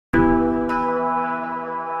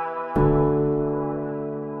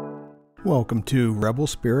Welcome to Rebel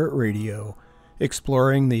Spirit Radio,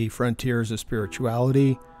 exploring the frontiers of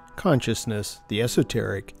spirituality, consciousness, the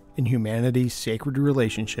esoteric, and humanity's sacred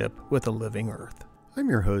relationship with the living earth. I'm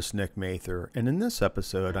your host, Nick Mather, and in this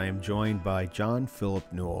episode I am joined by John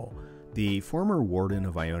Philip Newell, the former Warden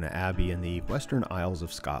of Iona Abbey in the Western Isles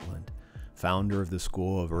of Scotland, founder of the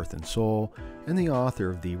School of Earth and Soul, and the author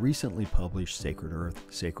of the recently published Sacred Earth,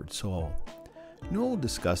 Sacred Soul. Newell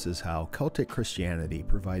discusses how Celtic Christianity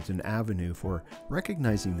provides an avenue for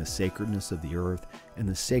recognizing the sacredness of the earth and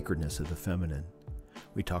the sacredness of the feminine.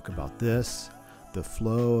 We talk about this, the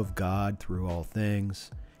flow of God through all things,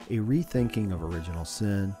 a rethinking of original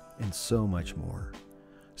sin, and so much more.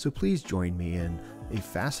 So please join me in a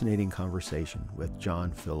fascinating conversation with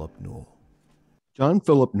John Philip Newell. John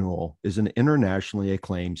Philip Newell is an internationally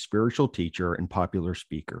acclaimed spiritual teacher and popular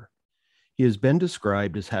speaker. He has been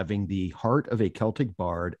described as having the heart of a Celtic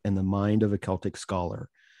bard and the mind of a Celtic scholar,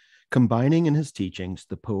 combining in his teachings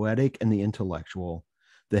the poetic and the intellectual,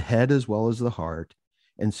 the head as well as the heart,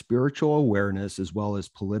 and spiritual awareness as well as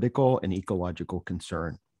political and ecological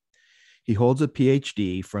concern. He holds a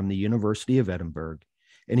PhD from the University of Edinburgh,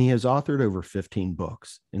 and he has authored over 15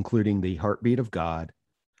 books, including The Heartbeat of God,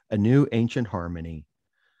 A New Ancient Harmony,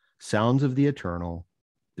 Sounds of the Eternal,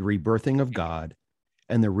 The Rebirthing of God,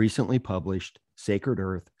 and the recently published Sacred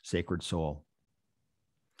Earth, Sacred Soul.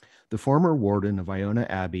 The former Warden of Iona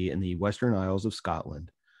Abbey in the Western Isles of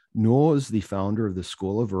Scotland, Newell is the founder of the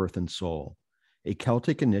School of Earth and Soul, a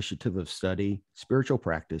Celtic initiative of study, spiritual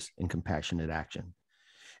practice, and compassionate action,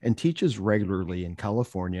 and teaches regularly in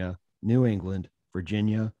California, New England,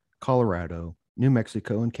 Virginia, Colorado, New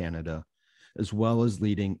Mexico, and Canada, as well as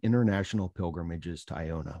leading international pilgrimages to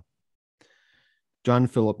Iona. John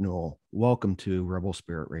Philip Newell, welcome to Rebel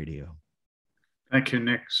Spirit Radio. Thank you,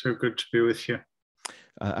 Nick. So good to be with you.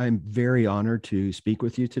 I'm very honored to speak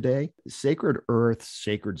with you today. Sacred Earth,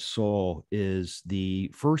 Sacred Soul is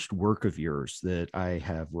the first work of yours that I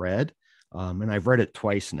have read, and I've read it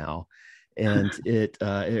twice now, and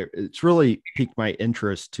it's really piqued my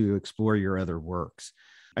interest to explore your other works.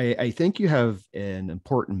 I think you have an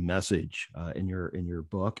important message in your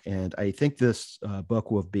book, and I think this book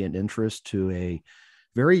will be an interest to a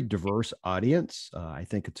very diverse audience. I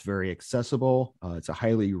think it's very accessible. It's a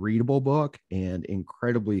highly readable book and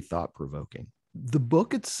incredibly thought-provoking. The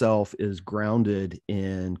book itself is grounded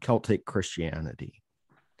in Celtic Christianity.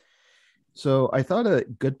 So I thought a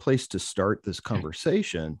good place to start this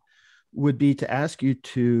conversation would be to ask you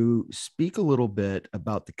to speak a little bit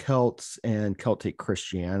about the Celts and Celtic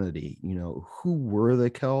Christianity. You know, who were the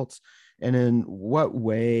Celts, and in what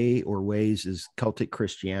way or ways is Celtic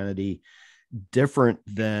Christianity different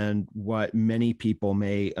than what many people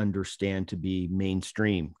may understand to be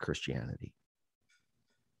mainstream Christianity?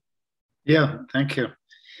 Yeah, thank you.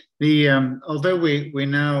 Although we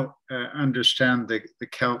now understand the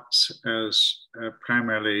Celts as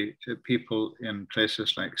primarily people in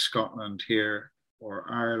places like Scotland here, or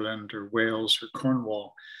Ireland, or Wales, or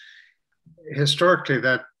Cornwall, historically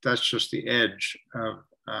that's just the edge of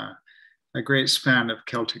a great span of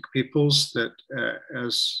Celtic peoples that,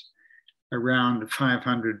 as around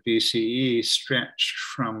 500 BCE, stretched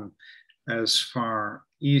from as far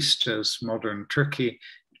east as modern Turkey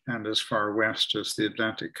and as far west as the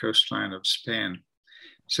Atlantic coastline of Spain.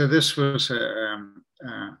 So this was a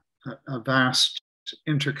vast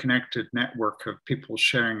interconnected network of people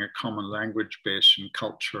sharing a common language base and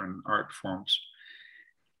culture and art forms.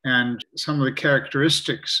 And some of the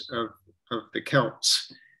characteristics of the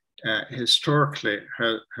Celts historically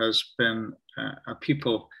has been a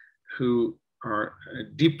people who are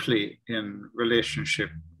deeply in relationship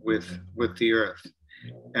with the earth,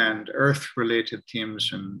 and earth-related themes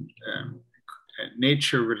and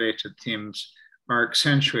nature-related themes are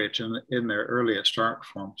accentuated in their earliest art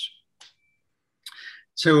forms.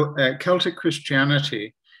 So Celtic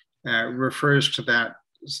Christianity refers to that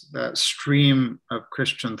stream of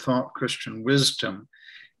Christian thought, Christian wisdom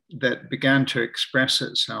that began to express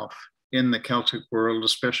itself in the Celtic world,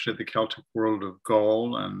 especially the Celtic world of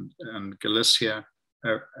Gaul and Galicia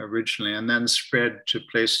originally, and then spread to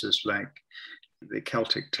places like the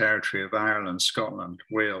Celtic territory of Ireland, Scotland,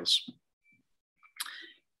 Wales.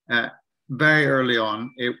 Very early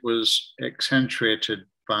on, it was accentuated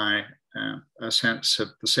by a sense of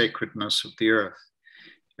the sacredness of the earth.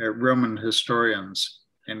 Roman historians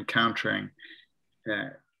encountering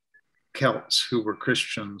Celts who were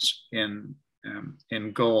Christians in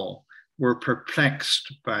Gaul were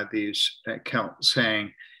perplexed by these Celts,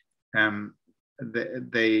 saying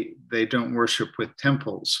they don't worship with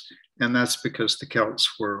temples, and that's because the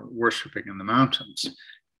Celts were worshiping in the mountains.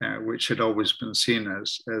 which had always been seen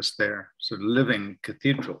as their sort of living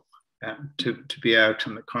cathedral, to be out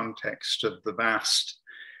in the context of the vast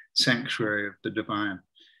sanctuary of the divine.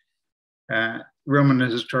 Roman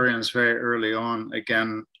historians very early on,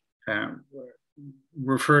 again,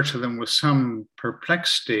 refer to them with some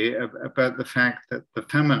perplexity about the fact that the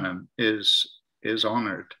feminine is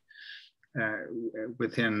honored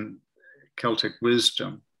within Celtic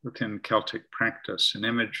wisdom, within Celtic practice and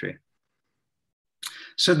imagery.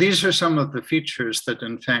 So these are some of the features that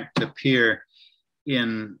in fact appear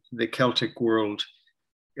in the Celtic world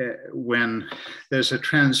when there's a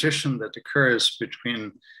transition that occurs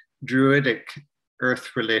between Druidic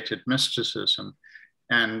earth-related mysticism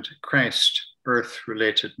and Christ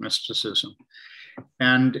earth-related mysticism.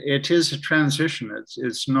 And it is a transition.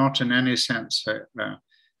 It's not in any sense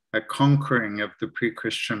a conquering of the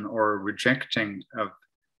pre-Christian or a rejecting of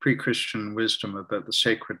pre-Christian wisdom about the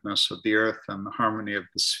sacredness of the earth and the harmony of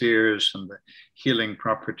the spheres and the healing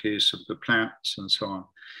properties of the plants and so on,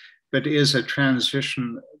 but is a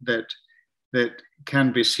transition that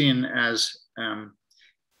can be seen as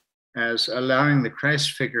allowing the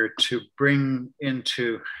Christ figure to bring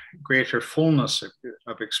into greater fullness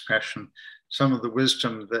of expression some of the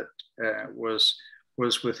wisdom that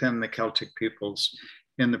was within the Celtic peoples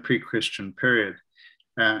in the pre-Christian period.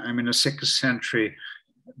 I mean, a 6th century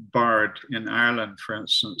bard in Ireland, for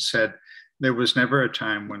instance, said, "There was never a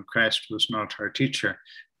time when Christ was not our teacher.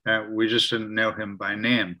 We just didn't know him by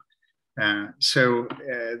name." So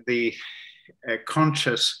the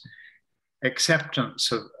conscious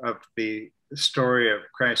acceptance of the story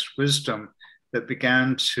of Christ's wisdom that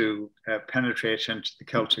began to penetrate into the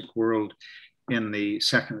Celtic world in the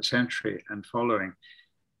 2nd century and following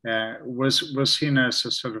was seen as a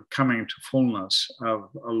sort of coming to fullness of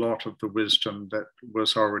a lot of the wisdom that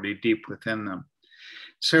was already deep within them.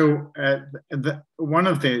 So one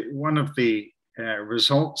of the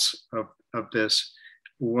results of this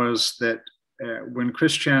was that when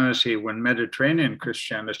Mediterranean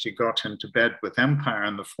Christianity got into bed with empire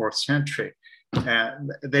in the 4th century,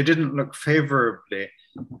 they didn't look favorably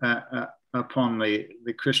upon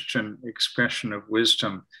the Christian expression of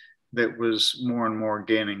wisdom that was more and more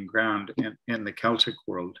gaining ground in the Celtic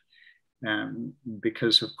world.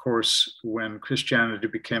 Because, of course, when Christianity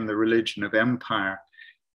became the religion of empire,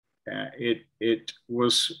 it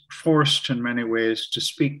was forced in many ways to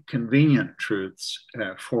speak convenient truths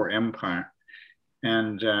for empire.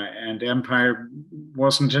 And empire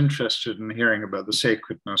wasn't interested in hearing about the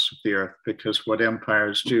sacredness of the earth, because what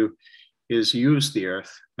empires do is use the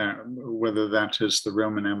earth, whether that is the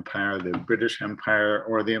Roman Empire, the British Empire,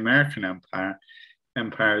 or the American Empire.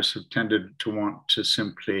 Empires have tended to want to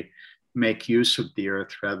simply make use of the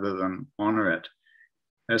earth rather than honor it.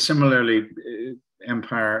 Similarly,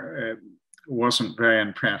 empire wasn't very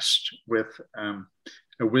impressed with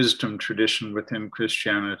a wisdom tradition within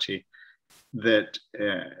Christianity that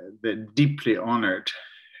deeply honored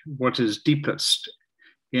what is deepest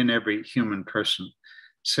in every human person.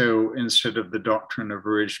 So instead of the doctrine of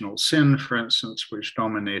original sin, for instance, which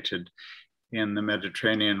dominated in the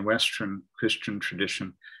Mediterranean Western Christian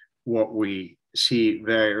tradition, what we see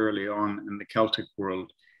very early on in the Celtic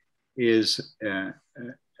world is a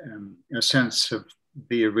sense of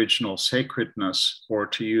the original sacredness, or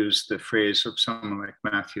to use the phrase of someone like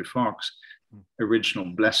Matthew Fox, original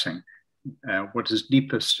blessing. What is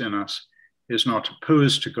deepest in us is not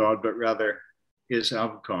opposed to God, but rather is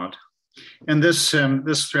of God. And this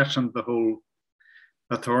threatened the whole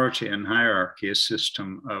authority and hierarchy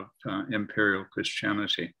system of imperial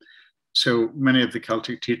Christianity. So many of the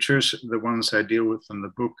Celtic teachers, the ones I deal with in the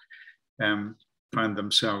book, find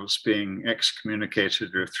themselves being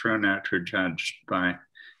excommunicated or thrown out or judged by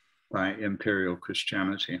imperial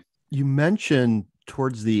Christianity. You mentioned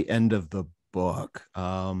towards the end of the book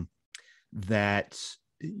that,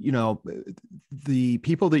 you know, the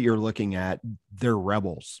people that you're looking at, they're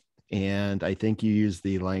rebels. And I think you use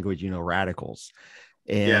the language, you know, radicals.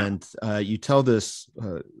 And you tell this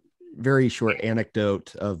very short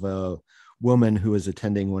anecdote of a woman who was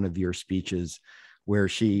attending one of your speeches, where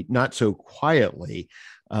she not so quietly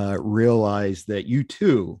realized that you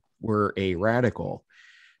too were a radical.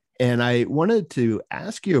 And I wanted to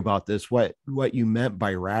ask you about this, what you meant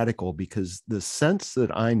by radical, because the sense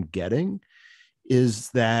that I'm getting is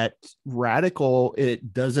that radical,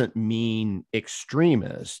 it doesn't mean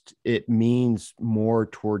extremist. It means more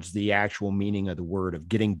towards the actual meaning of the word, of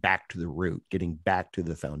getting back to the root, getting back to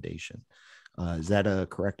the foundation. Is that a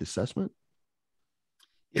correct assessment?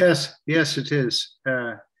 Yes, it is.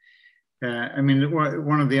 I mean,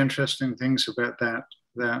 one of the interesting things about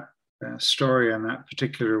that story and that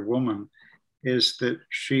particular woman is that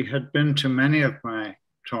she had been to many of my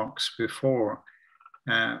talks before,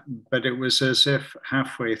 but it was as if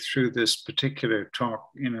halfway through this particular talk,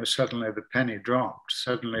 suddenly the penny dropped.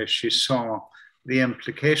 Suddenly she saw the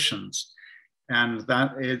implications. And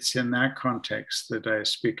that it's in that context that I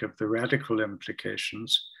speak of the radical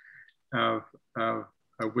implications of a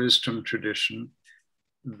wisdom tradition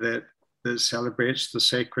that celebrates the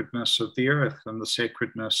sacredness of the earth and the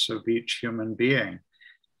sacredness of each human being.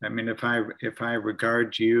 I mean, if I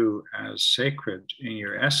regard you as sacred in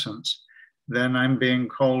your essence, then I'm being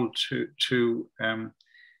called to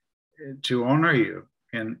honor you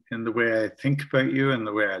in the way I think about you, and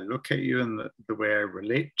the way I look at you, and the way I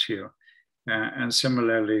relate to you. And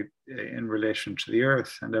similarly, in relation to the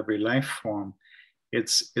earth and every life form,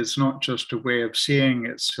 it's not just a way of seeing,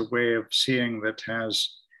 it's a way of seeing that has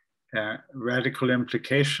radical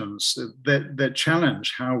implications that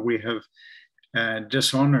challenge how we have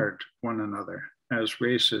dishonored one another as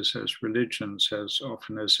races, as religions, as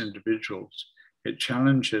often as individuals. It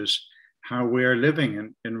challenges how we are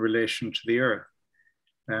living in relation to the earth.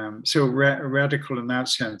 So radical in that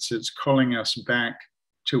sense, it's calling us back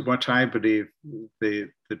to what I believe the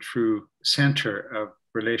true center of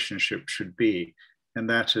relationship should be. And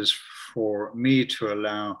that is for me to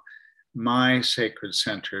allow my sacred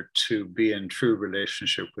center to be in true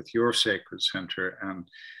relationship with your sacred center and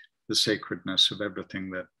the sacredness of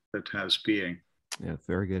everything that has being. Yeah,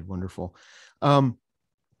 very good. Wonderful.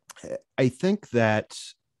 I think that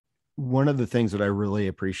one of the things that I really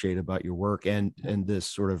appreciate about your work and this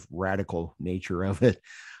sort of radical nature of it,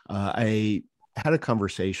 I had a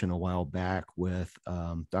conversation a while back with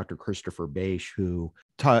Dr. Christopher Bache, who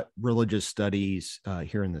taught religious studies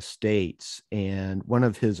here in the States. And one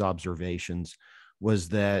of his observations was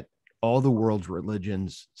that all the world's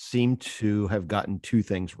religions seem to have gotten two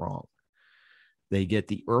things wrong. They get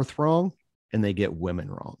the earth wrong and they get women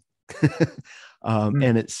wrong.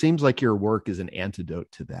 And it seems like your work is an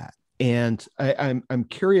antidote to that. And I'm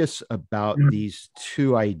curious about these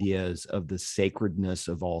two ideas of the sacredness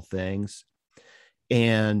of all things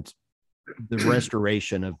and the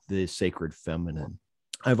restoration of the sacred feminine.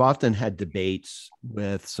 I've often had debates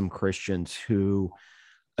with some Christians who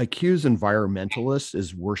accuse environmentalists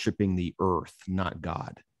as worshiping the earth, not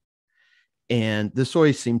God. And this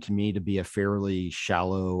always seemed to me to be a fairly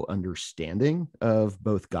shallow understanding of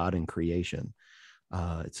both God and creation.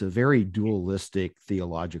 It's a very dualistic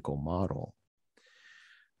theological model.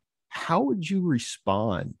 How would you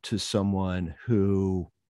respond to someone who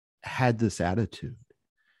had this attitude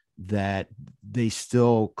that they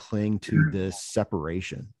still cling to this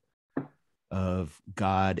separation of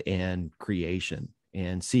God and creation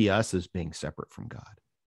and see us as being separate from God?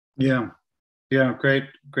 Yeah,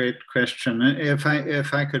 great question. If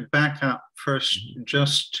I could back up first,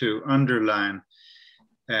 just to underline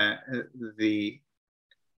the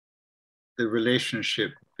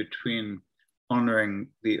relationship between honoring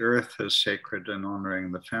the earth as sacred and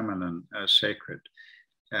honoring the feminine as sacred,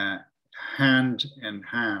 hand in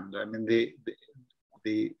hand. I mean,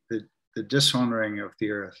 the dishonoring of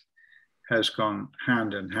the earth has gone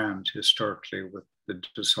hand in hand historically with the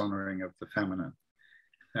dishonoring of the feminine.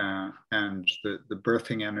 And the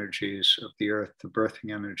birthing energies of the earth, the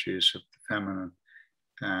birthing energies of the feminine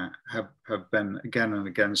have been again and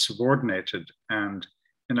again subordinated. And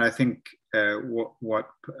I think what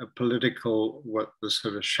the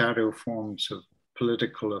sort of shadow forms of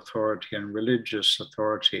political authority and religious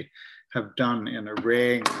authority have done in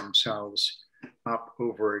arraying themselves up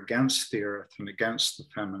over against the earth and against the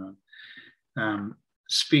feminine,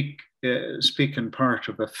 speak in part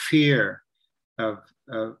of a fear of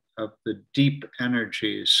the deep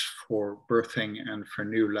energies for birthing and for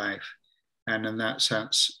new life, and in that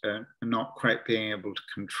sense, not quite being able to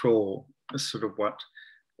control sort of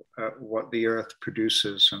what the earth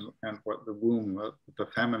produces and what the womb of the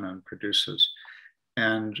feminine produces.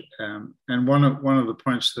 And one of the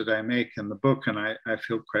points that I make in the book, and I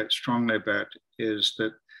feel quite strongly about, is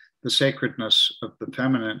that the sacredness of the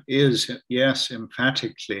feminine is, yes,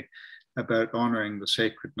 emphatically about honoring the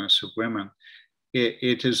sacredness of women.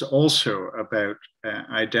 It is also about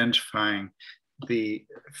identifying the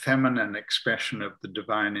feminine expression of the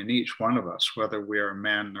divine in each one of us, whether we are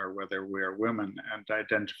men or whether we are women, and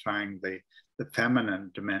identifying the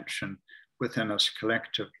feminine dimension within us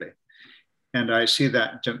collectively. And I see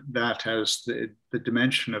that as the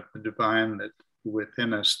dimension of the divine that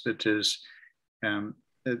within us that is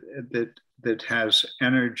that has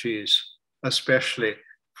energies, especially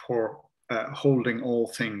for holding all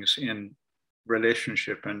things in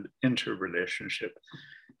relationship and interrelationship.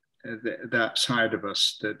 That side of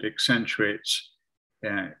us that accentuates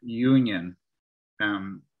union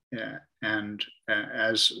And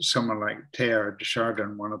as someone like Teilhard de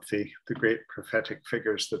Chardin, one of the great prophetic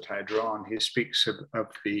figures that I draw on, he speaks of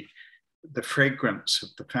the fragrance of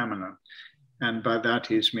the feminine. And by that,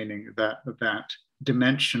 he's meaning that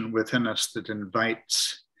dimension within us that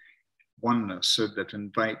invites oneness, so that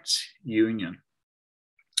invites union.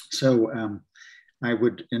 So I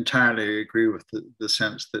would entirely agree with the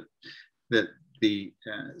sense that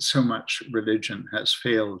so much religion has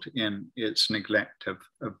failed in its neglect of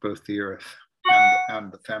both the earth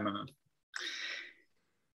and the feminine.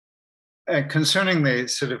 Concerning the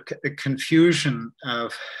sort of confusion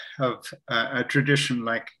of a tradition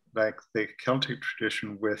like the Celtic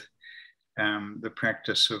tradition with the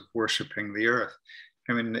practice of worshipping the earth,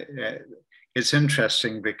 I mean, it's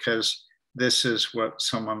interesting because this is what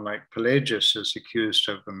someone like Pelagius is accused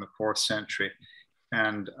of in the 4th century.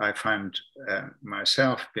 And I find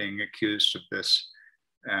myself being accused of this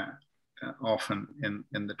often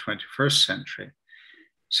in the 21st century.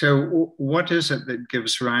 So what is it that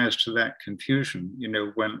gives rise to that confusion? You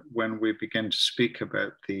know, when we begin to speak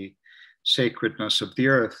about the sacredness of the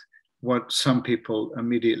earth, what some people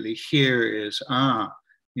immediately hear is,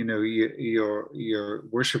 you know, you're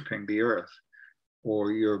worshiping the earth,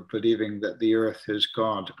 or you're believing that the earth is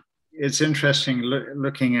God. It's interesting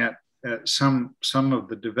looking at some of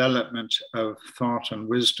the development of thought and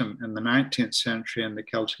wisdom in the 19th century in the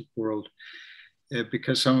Celtic world,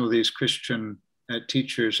 because some of these Christian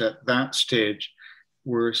teachers at that stage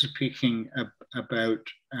were speaking about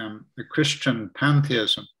a Christian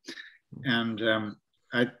pantheism, and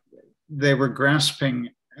they were grasping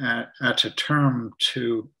at a term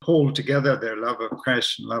to hold together their love of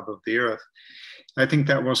Christ and love of the earth. I think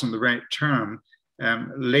that wasn't the right term.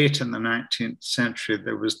 Late in the 19th century,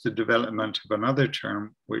 there was the development of another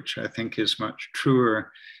term, which I think is much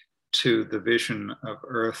truer to the vision of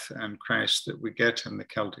earth and Christ that we get in the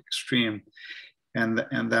Celtic stream, and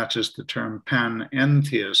that is the term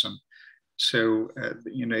panentheism. So,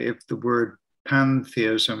 you know, if the word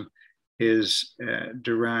pantheism is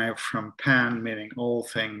derived from pan, meaning all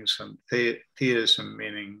things, and theism,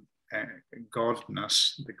 meaning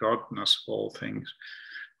godness, the godness of all things.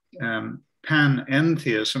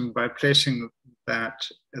 Panentheism, by placing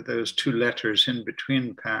those two letters in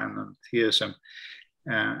between pan and theism,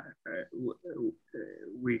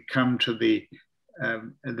 we come to the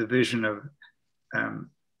vision of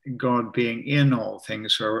God being in all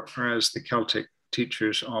things, or as the Celtic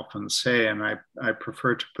teachers often say, and I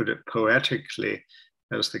prefer to put it poetically,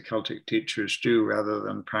 as the Celtic teachers do, rather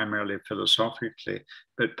than primarily philosophically.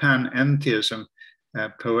 But panentheism,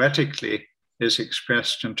 poetically, is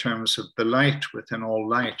expressed in terms of the light within all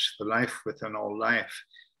light, the life within all life,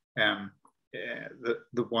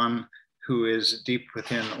 the one who is deep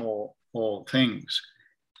within all things.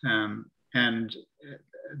 And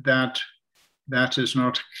that is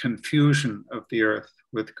not a confusion of the earth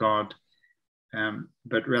with God,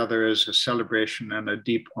 but rather is a celebration and a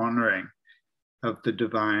deep honoring of the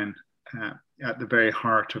divine at the very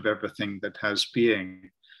heart of everything that has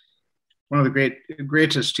being. One of the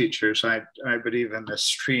greatest teachers, I believe, in this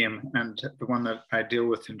stream, and the one that I deal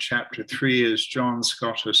with in chapter 3, is John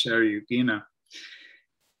Scotus Eriugena.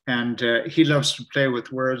 And he loves to play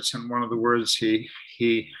with words, and one of the words he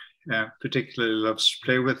particularly loves to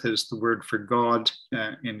play with is the word for God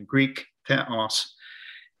in Greek, theos.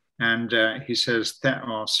 And he says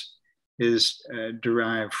theos is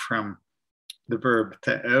derived from the verb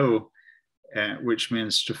theo, which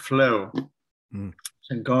means to flow. Mm.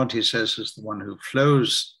 And God, he says, is the one who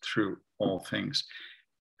flows through all things.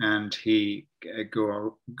 And he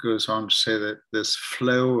goes on to say that this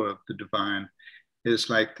flow of the divine is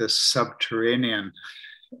like this subterranean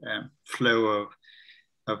flow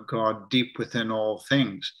of God deep within all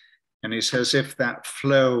things. And he says, if that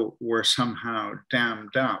flow were somehow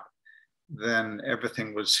dammed up, then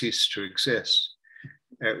everything would cease to exist.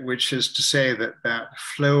 Which is to say that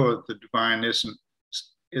flow of the divine isn't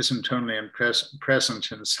only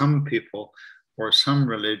present in some people or some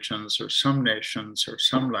religions or some nations or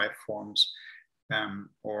some life forms,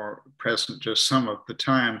 or present just some of the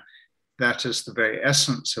time. That is the very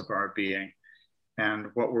essence of our being.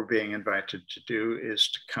 And what we're being invited to do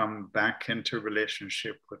is to come back into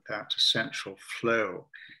relationship with that essential flow.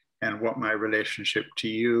 And what my relationship to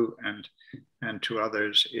you and to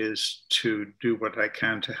others is to do what I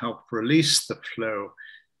can to help release the flow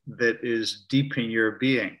that is deep in your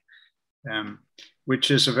being,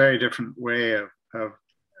 which is a very different way of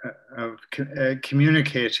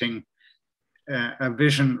communicating a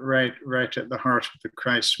vision right at the heart of the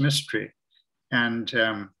Christ mystery. And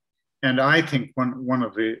I think one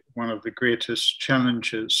of the greatest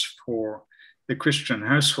challenges for the Christian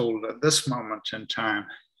household at this moment in time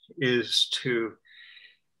is to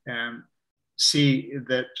see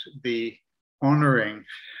that the honoring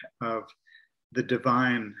of the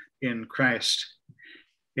divine in Christ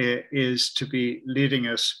is to be leading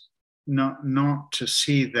us not to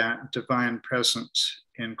see that divine presence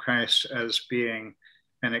in Christ as being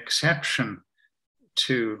an exception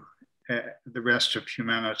to the rest of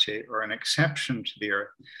humanity or an exception to the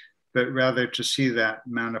earth, but rather to see that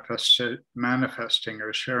manifesting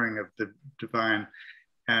or sharing of the divine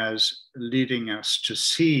as leading us to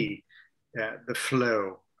see the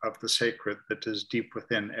flow of the sacred that is deep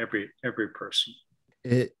within every person.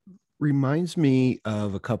 It reminds me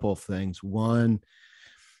of a couple of things. One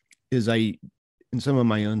is in some of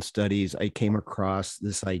my own studies, I came across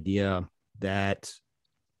this idea that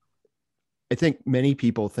I think many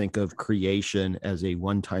people think of creation as a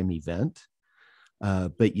one-time event,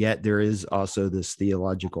 but yet there is also this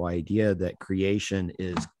theological idea that creation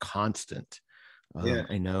is constant. Yeah.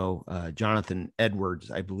 I know Jonathan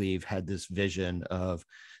Edwards, I believe, had this vision of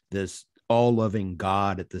this all-loving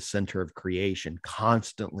God at the center of creation,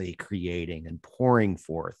 constantly creating and pouring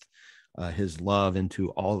forth his love into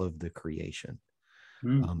all of the creation.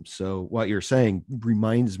 So what you're saying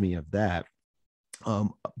reminds me of that.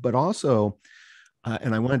 But also,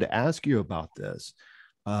 and I wanted to ask you about this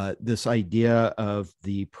idea of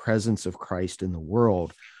the presence of Christ in the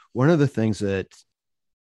world. One of the things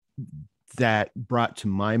that brought to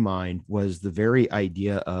my mind was the very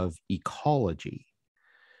idea of ecology.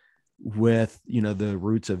 With, the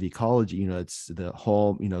roots of ecology, it's the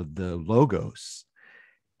whole, the logos.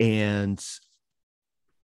 And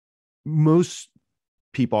most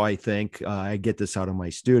people, I think, I get this out of my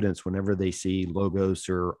students, whenever they see logos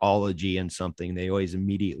or ology in something, they always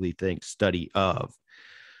immediately think study of.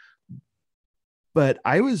 But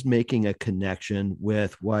I was making a connection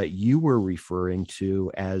with what you were referring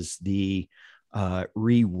to as the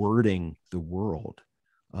rewording the world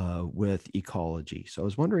with ecology. So I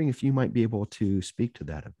was wondering if you might be able to speak to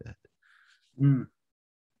that a bit.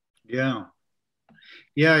 Yeah.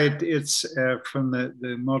 Yeah, it's from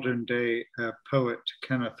the modern day poet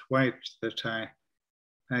Kenneth White that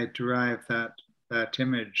I derive that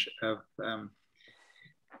image of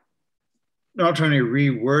not only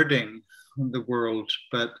rewording the world,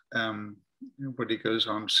 but what he goes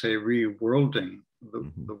on to say, reworlding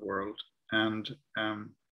the world. And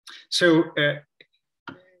so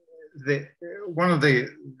one of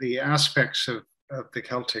the aspects of the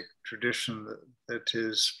Celtic tradition that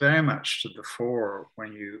is very much to the fore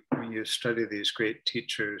when you study these great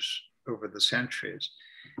teachers over the centuries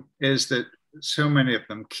is that so many of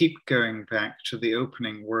them keep going back to the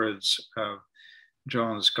opening words of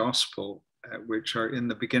John's Gospel, which are, in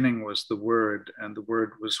the beginning was the Word, and the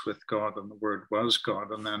Word was with God, and the Word was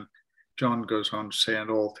God. And then John goes on to say, and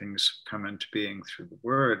all things come into being through the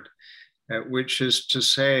Word, which is to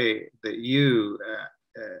say that you,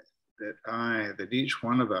 that I, that each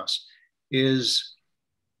one of us is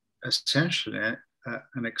essentially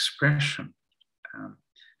an expression,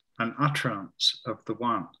 an utterance of the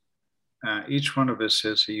One. Each one of us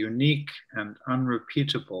is a unique and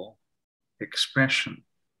unrepeatable expression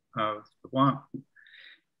of the One.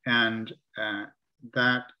 And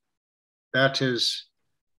that is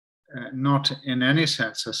not in any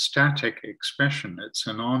sense a static expression. It's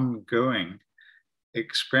an ongoing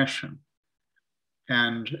expression.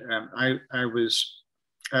 And I was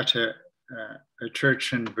at a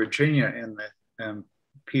church in Virginia in the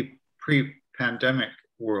pre-pandemic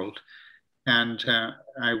world, and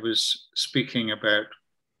I was speaking about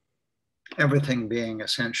everything being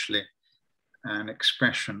essentially an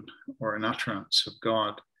expression or an utterance of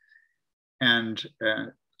God. And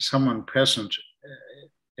someone present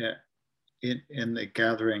in the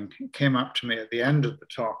gathering came up to me at the end of the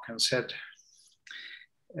talk and said,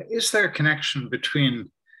 is there a connection between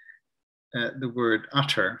the word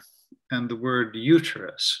utter and the word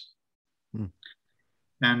uterus?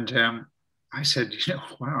 And I said,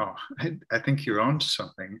 wow, I think you're onto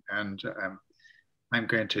something. And I'm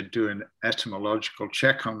going to do an etymological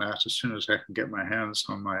check on that as soon as I can get my hands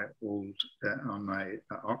on my on my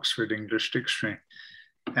Oxford English Dictionary.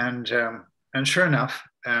 And sure enough,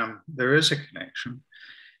 there is a connection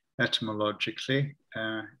etymologically.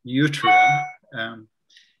 Utera,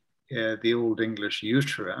 the Old English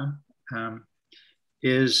utera,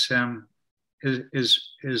 is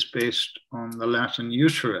based on the Latin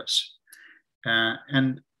uterus,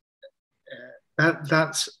 and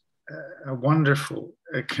that's a wonderful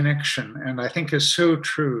connection, and I think is so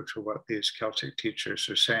true to what these Celtic teachers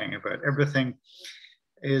are saying about everything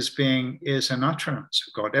is an utterance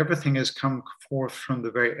of God. Everything has come forth from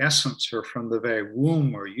the very essence or from the very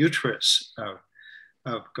womb or uterus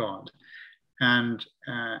of God. And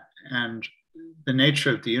the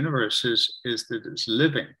nature of the universe is that it's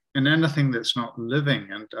living, and anything that's not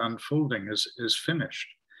living and unfolding is finished.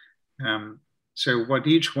 So what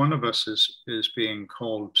each one of us is being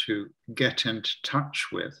called to get into touch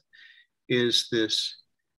with is this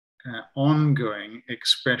ongoing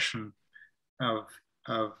expression of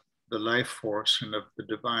the life force and of the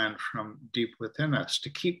divine from deep within us, to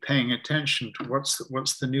keep paying attention to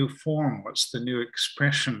what's the new form, what's the new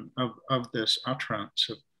expression of this utterance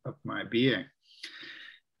of my being.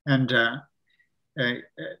 And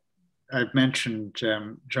I've mentioned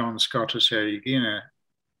John Scotus Erigena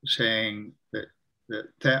saying that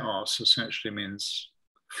theos essentially means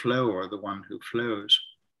flow, or the one who flows.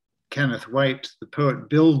 Kenneth White, the poet,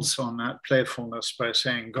 builds on that playfulness by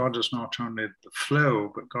saying God is not only the flow,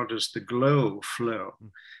 but God is the glow flow.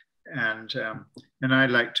 And I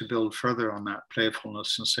like to build further on that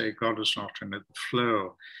playfulness and say God is not only the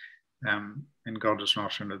flow, and God is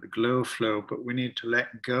not only the glow flow, but we need to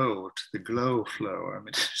let go to the glow flow. I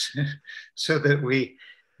mean, so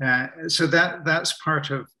that that's part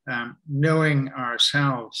of knowing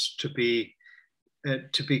ourselves to be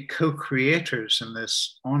co-creators in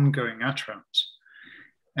this ongoing utterance.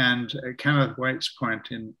 And Kenneth White's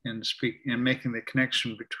point in making the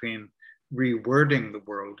connection between rewording the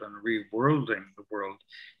world and reworlding the world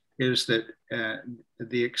is that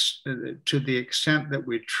to the extent that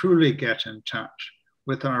we truly get in touch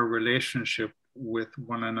with our relationship with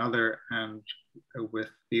one another and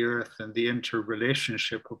with the earth and the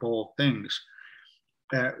interrelationship of all things,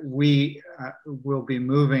 we will be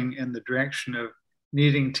moving in the direction of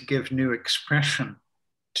needing to give new expression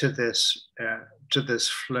to this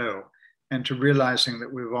flow, and to realizing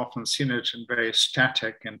that we've often seen it in very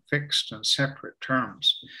static and fixed and separate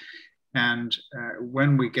terms. And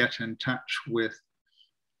when we get in touch with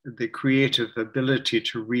the creative ability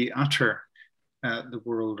to re-utter the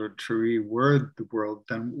world or to reword the world,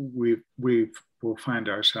 then we will find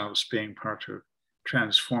ourselves being part of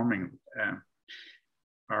transforming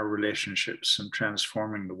our relationships and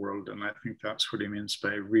transforming the world. And I think that's what he means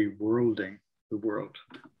by reworlding the world.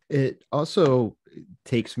 It also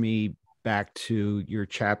takes me back to your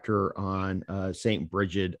chapter on Saint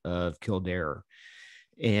Bridget of Kildare.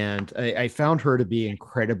 And I found her to be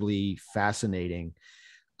incredibly fascinating.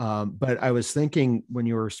 But I was thinking when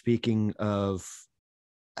you were speaking of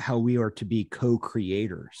how we are to be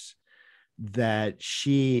co-creators, that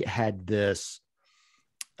she had this,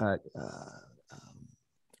 right,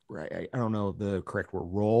 I don't know the correct word,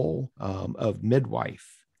 role of midwife,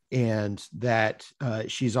 and that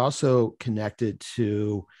she's also connected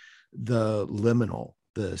to the liminal,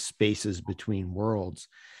 the spaces between worlds.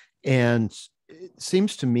 And it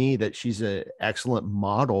seems to me that she's an excellent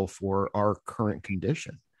model for our current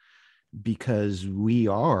condition, because we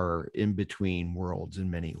are in between worlds in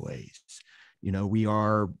many ways. You know, we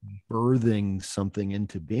are birthing something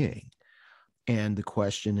into being. And the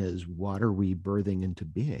question is, what are we birthing into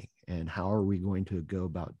being? And how are we going to go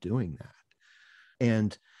about doing that?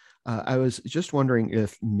 And I was just wondering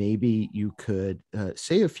if maybe you could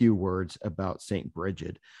say a few words about Saint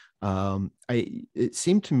Bridget. It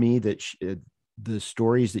seemed to me that the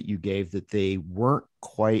stories that you gave, that they weren't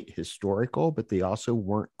quite historical, but they also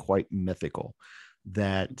weren't quite mythical,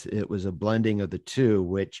 that it was a blending of the two,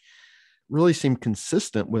 which really seemed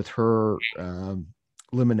consistent with her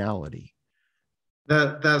liminality.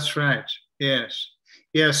 That's right. Yes.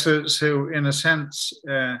 Yeah. So in a sense,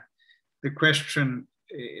 the question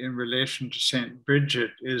in relation to Saint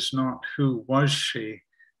Bridget is not who was she,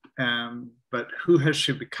 but who has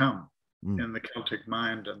she become in the Celtic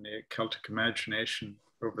mind and the Celtic imagination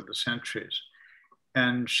over the centuries.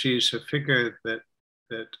 And she's a figure that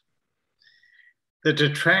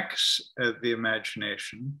attracts the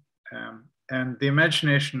imagination, and the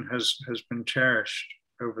imagination has been cherished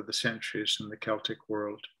over the centuries in the Celtic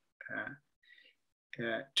world.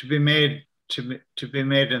 To be made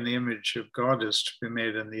in the image of God is to be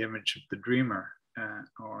made in the image of the dreamer,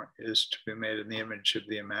 or is to be made in the image of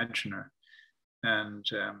the imaginer. And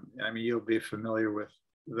I mean, you'll be familiar with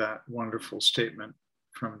that wonderful statement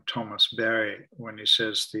from Thomas Berry when he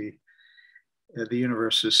says the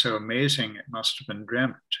universe is so amazing it must have been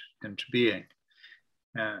dreamt into being.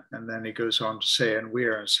 And then he goes on to say, and we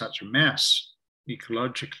are in such a mess,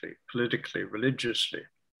 ecologically, politically, religiously,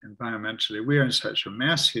 environmentally. We are in such a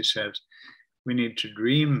mess, he says. We need to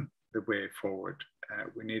dream the way forward.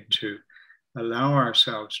 We need to allow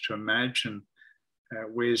ourselves to imagine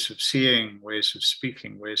ways of seeing, ways of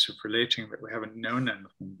speaking, ways of relating that we haven't known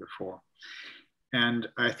anything before. And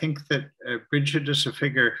I think that Bridget is a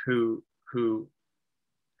figure who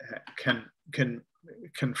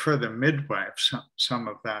can further midwife some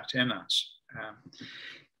of that in us.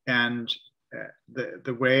 And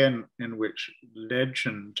the way in which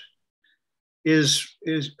legend is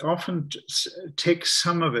often takes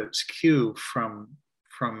some of its cue from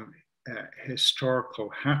historical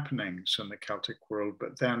happenings in the Celtic world,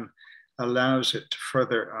 but then allows it to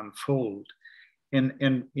further unfold. In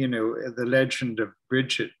the legend of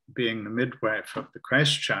Bridget being the midwife of the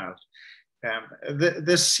Christ child,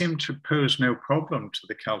 this seemed to pose no problem to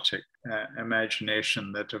the Celtic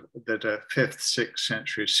imagination that a 5th, 6th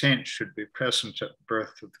century saint should be present at the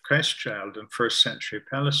birth of the Christ child in 1st century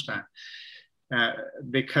Palestine,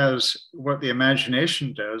 because what the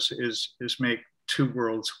imagination does is make two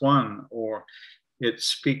worlds one, or it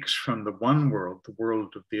speaks from the one world, the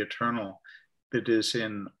world of the eternal that is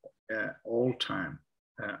in all time,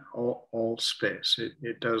 all space.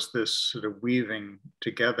 It does this sort of weaving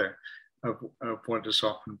together of what has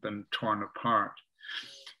often been torn apart.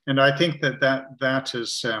 And I think that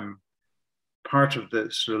is part of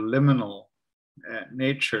the sort of liminal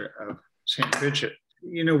nature of St. Bridget.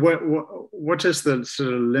 What is the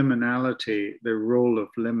sort of liminality, the role of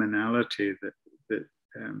liminality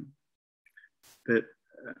that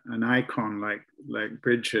an icon like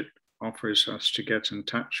Bridget offers us to get in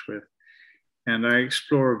touch with? And I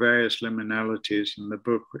explore various liminalities in the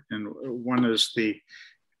book, and one is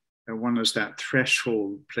that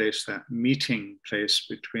threshold place, that meeting place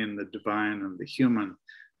between the divine and the human,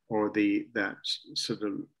 or that sort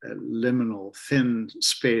of liminal thin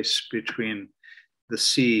space between the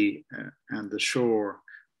sea and the shore,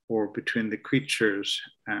 or between the creatures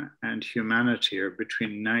and humanity, or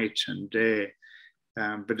between night and day.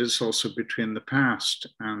 But it's also between the past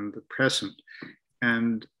and the present.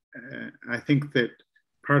 And I think that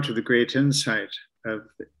part of the great insight of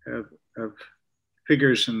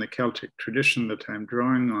figures in the Celtic tradition that I'm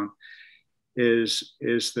drawing on is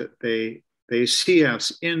that they see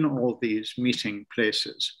us in all these meeting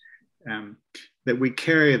places, that we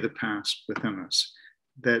carry the past within us,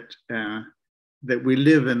 that we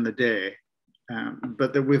live in the day,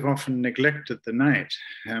 but that we've often neglected the night.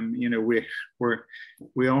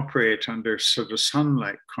 We operate under sort of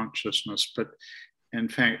sun-like consciousness, but in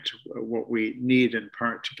fact, what we need in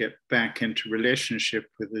part to get back into relationship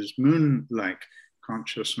with is moon-like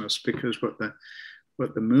consciousness, because what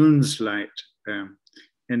the moon's light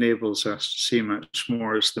enables us to see much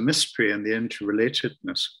more as the mystery and the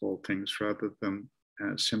interrelatedness of all things, rather than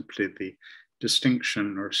simply the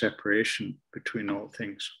distinction or separation between all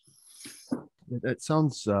things. That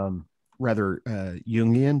sounds rather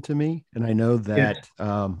Jungian to me. And I know that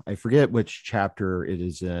I forget which chapter it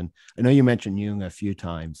is in. I know you mentioned Jung a few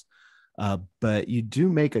times, but you do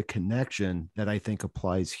make a connection that I think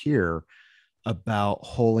applies here about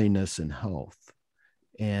holiness and health.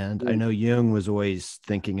 And I know Jung was always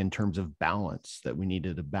thinking in terms of balance, that we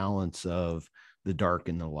needed a balance of the dark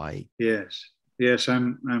and the light. Yes,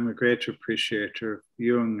 I'm a great appreciator of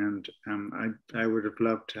Jung, and I would have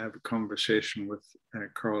loved to have a conversation with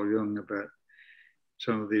Carl Jung about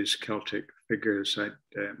some of these Celtic figures.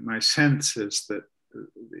 My sense is that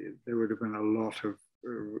there would have been a lot of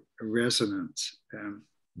resonance.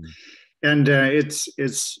 And it's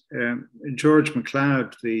George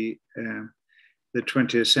MacLeod, the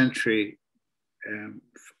 20th century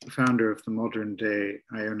founder of the modern day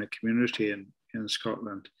Iona community in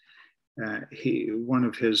Scotland. One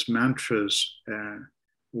of his mantras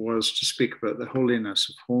was to speak about the holiness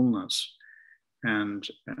of wholeness. And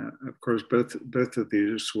of course, both of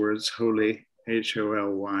these words, holy,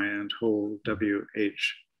 H-O-L-Y, and whole,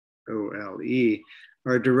 W-H-O-L-E,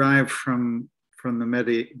 are derived from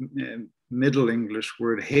the Middle English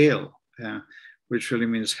word hail, which really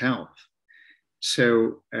means health.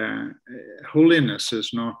 So holiness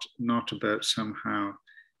is not about somehow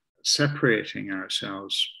separating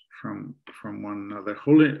ourselves from one another.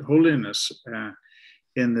 Holiness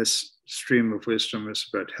in this stream of wisdom is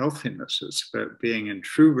about healthiness. It's about being in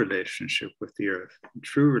true relationship with the earth, in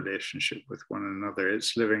true relationship with one another.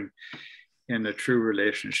 It's living in a true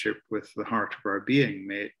relationship with the heart of our being,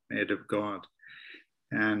 made of God.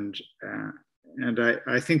 And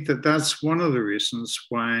I think that that's one of the reasons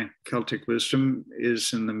why Celtic wisdom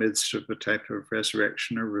is in the midst of a type of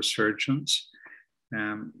resurrection or resurgence,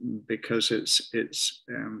 because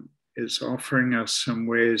it's offering us some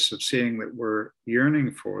ways of seeing that we're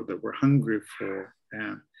yearning for, that we're hungry for,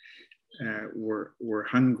 we're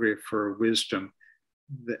hungry for wisdom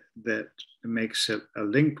that makes a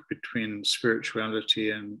link between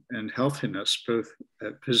spirituality and healthiness, both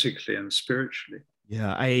physically and spiritually.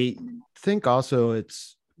 Yeah, I think also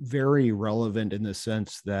it's very relevant in the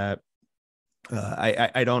sense that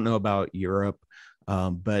I don't know about Europe,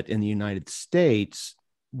 but in the United States,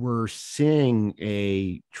 we're seeing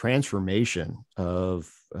a transformation of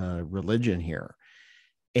religion here.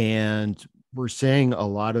 And we're seeing a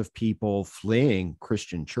lot of people fleeing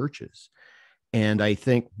Christian churches. And I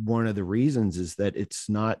think one of the reasons is that it's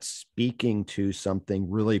not speaking to something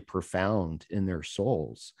really profound in their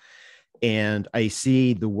souls. And I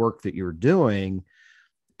see the work that you're doing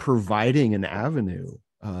providing an avenue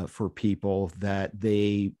for people that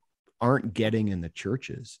they aren't getting in the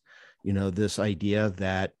churches. You know, this idea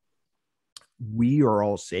that we are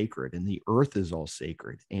all sacred and the earth is all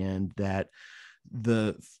sacred, and that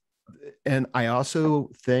and I also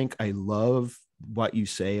think I love what you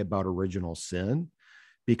say about original sin,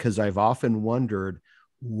 because I've often wondered,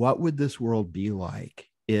 what would this world be like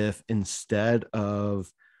if instead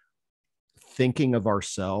of thinking of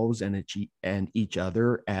ourselves and each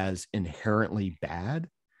other as inherently bad,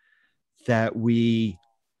 that we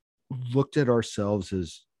looked at ourselves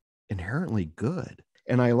as inherently good?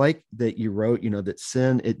 And I like that you wrote, you know, that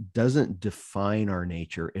sin, it doesn't define our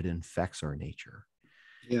nature, it infects our nature.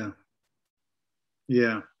 Yeah.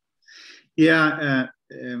 Yeah. Yeah.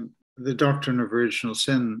 The doctrine of original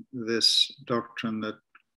sin, this doctrine that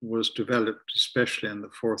was developed especially in the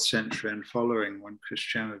 4th century and following, when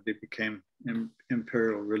Christianity became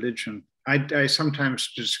imperial religion. I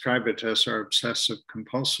sometimes describe it as our obsessive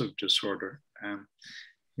compulsive disorder.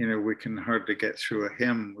 You know, we can hardly get through a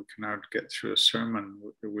hymn, we can hardly get through a sermon,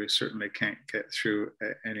 we certainly can't get through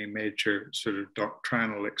any major sort of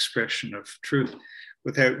doctrinal expression of truth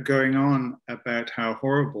without going on about how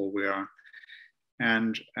horrible we are.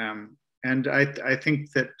 And I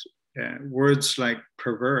think that words like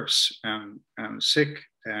perverse and sick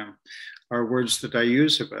are words that I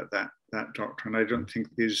use about that doctrine. I don't think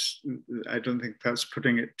that's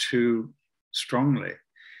putting it too strongly.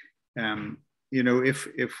 You know,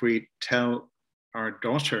 if we tell our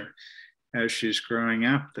daughter as she's growing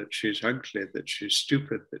up that she's ugly, that she's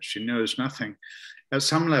stupid, that she knows nothing, at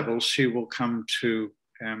some level she will come to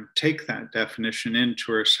take that definition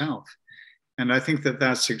into herself. And I think that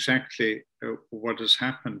that's exactly what has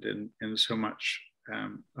happened in so much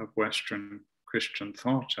of Western Christian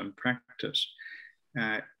thought and practice,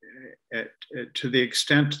 to the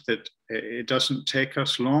extent that it doesn't take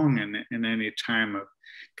us long in any time of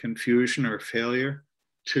confusion or failure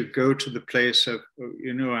to go to the place of,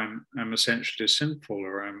 you know, I'm essentially sinful,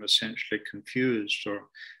 or I'm essentially confused, or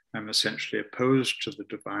I'm essentially opposed to the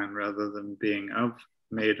divine rather than being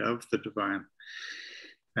made of the divine.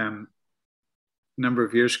 A number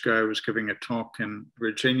of years ago, I was giving a talk in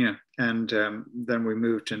Virginia, and then we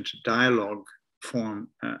moved into dialogue form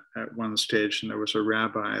at one stage, and there was a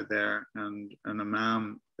rabbi there and an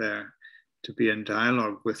imam there to be in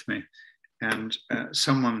dialogue with me. And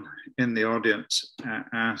someone in the audience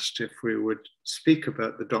asked if we would speak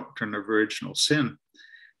about the doctrine of original sin.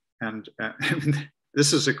 And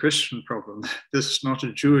this is a Christian problem. This is not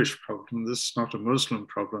a Jewish problem. This is not a Muslim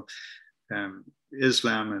problem.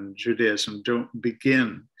 Islam and Judaism don't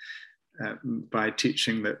begin by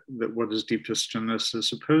teaching that what is deepest in us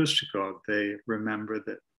is opposed to God. They remember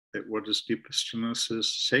that what is deepest in us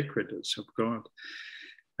is sacred, it's of God.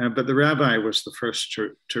 But the rabbi was the first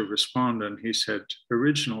to respond, and he said,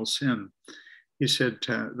 original sin. He said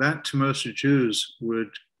that to most Jews would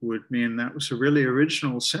mean that was a really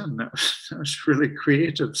original sin. That was really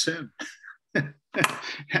creative sin.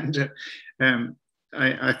 And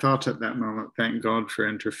I thought at that moment, thank God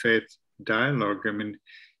for interfaith dialogue. I mean,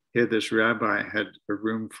 here this rabbi had a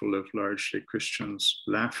room full of largely Christians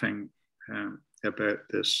laughing about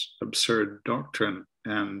this absurd doctrine.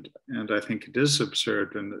 And I think it is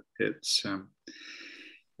absurd, and it's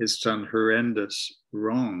done horrendous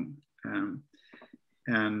wrong. You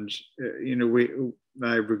know,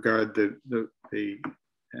 I regard the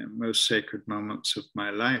most sacred moments of my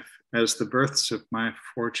life as the births of my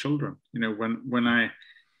 4 children. You know, when I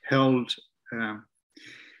held a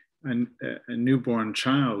newborn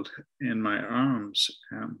child in my arms,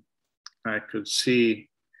 I could see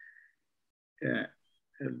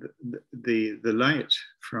the light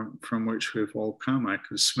from which we've all come. I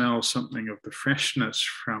could smell something of the freshness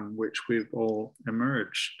from which we've all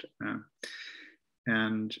emerged.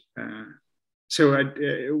 So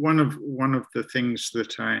one of the things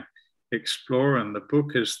that I explore in the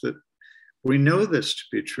book is that we know this to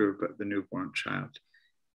be true about the newborn child.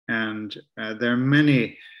 And there are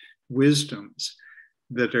many wisdoms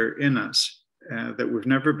that are in us that we've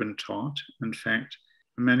never been taught. In fact,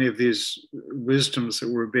 many of these wisdoms that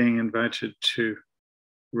we're being invited to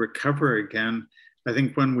recover again, I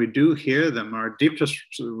think when we do hear them, our deepest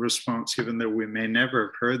response, even though we may never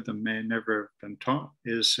have heard them, may never have been taught,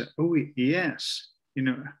 is, oh, yes,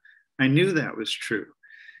 I knew that was true.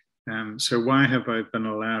 So why have I been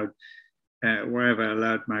allowed, why have I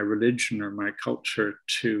allowed my religion or my culture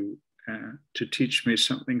to teach me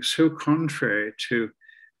something so contrary to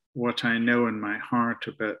what I know in my heart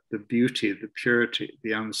about the beauty, the purity,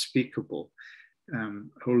 the unspeakable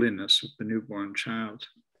holiness of the newborn child?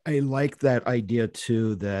 I like that idea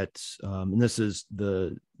too, that, and this is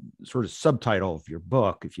the sort of subtitle of your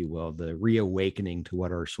book, if you will, the reawakening to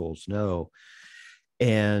what our souls know.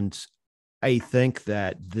 And I think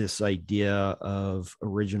that this idea of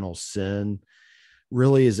original sin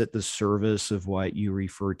really is at the service of what you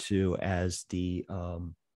refer to as the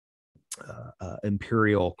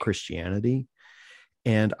imperial Christianity.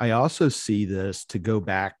 And I also see this, to go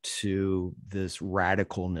back to this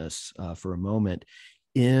radicalness for a moment,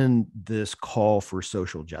 in this call for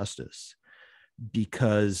social justice,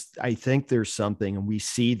 because I think there's something, and we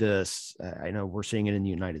see this, I know we're seeing it in the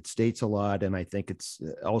United States a lot, and I think it's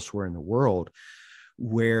elsewhere in the world,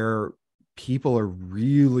 where people are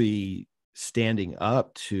really standing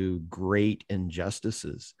up to great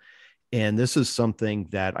injustices. And this is something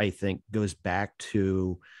that I think goes back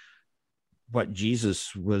to what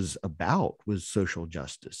Jesus was about, was social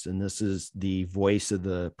justice. And this is the voice of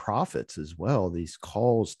the prophets as well, these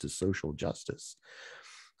calls to social justice.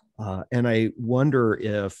 And I wonder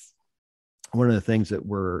if one of the things that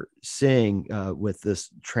we're seeing with this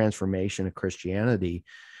transformation of Christianity,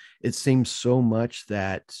 it seems so much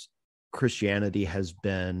that Christianity has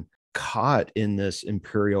been caught in this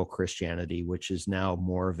imperial Christianity, which is now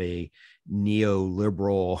more of a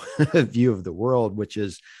neoliberal view of the world, which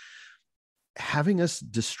is having us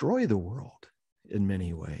destroy the world in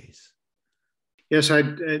many ways. Yes, I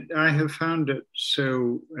have found it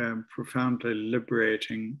so profoundly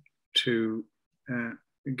liberating to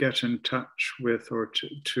get in touch with, or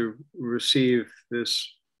to receive this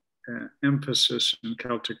emphasis in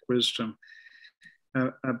Celtic wisdom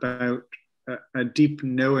about a deep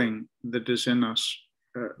knowing that is in us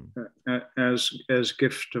as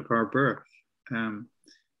gift of our birth.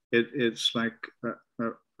 It's like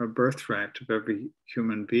a birthright of every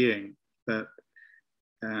human being, that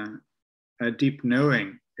a deep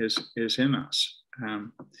knowing is in us,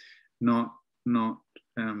 not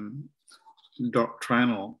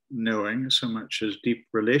doctrinal knowing so much as deep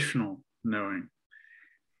relational knowing.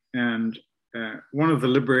 And one of the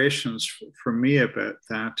liberations for me about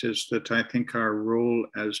that is that I think our role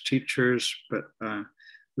as teachers, but the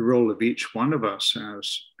role of each one of us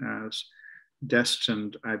as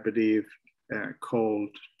destined, I believe, called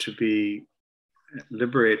to be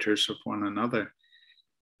liberators of one another,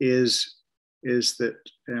 is that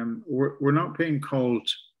we're not being called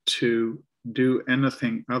to do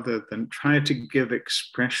anything other than try to give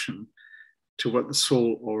expression to what the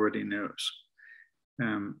soul already knows.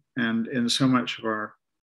 And in so much of our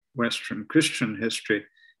Western Christian history,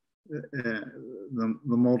 the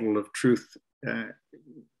model of truth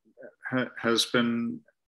has been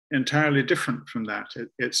entirely different from that.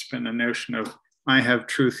 It's been a notion of, I have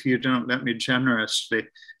truth, you don't let me generously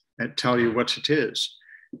tell you what it is,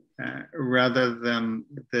 rather than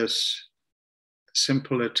this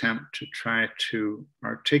simple attempt to try to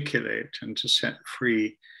articulate and to set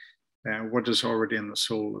free what is already in the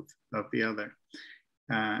soul of the other.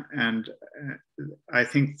 And I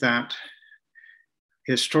think that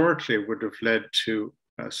historically would have led to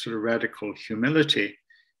a sort of radical humility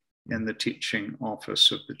in the teaching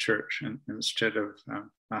office of the church, and instead of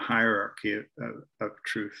a hierarchy of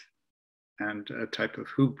truth and a type of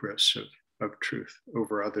hubris of truth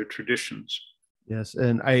over other traditions. Yes,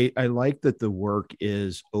 and I like that the work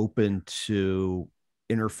is open to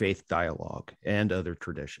interfaith dialogue and other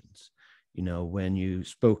traditions. You know, when you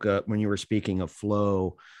were speaking of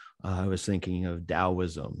flow, I was thinking of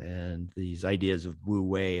Taoism and these ideas of Wu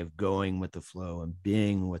Wei, of going with the flow and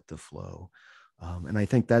being with the flow. And I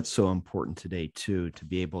think that's so important today, too, to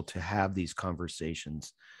be able to have these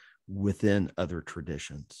conversations within other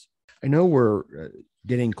traditions. I know we're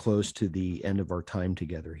getting close to the end of our time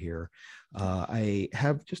together here. I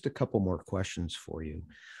have just a couple more questions for you.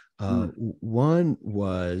 One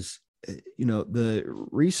was, the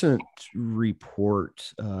recent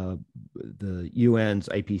report, the UN's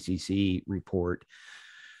IPCC report,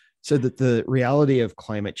 said that the reality of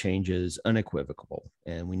climate change is unequivocal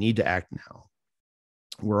and we need to act now.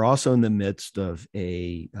 We're also in the midst of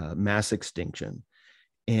a mass extinction.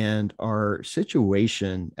 And our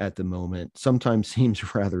situation at the moment sometimes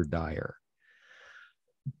seems rather dire.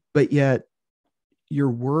 But yet, your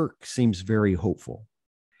work seems very hopeful.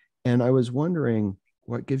 And I was wondering,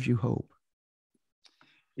 what gives you hope?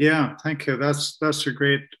 Yeah, thank you. That's a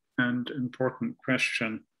great and important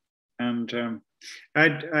question. And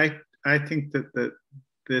I think that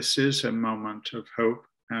this is a moment of hope.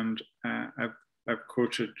 And I've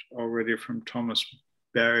quoted already from Thomas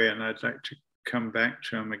Berry, and I'd like to come back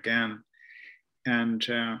to him again. And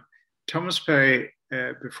Thomas Berry,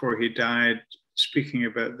 before he died, speaking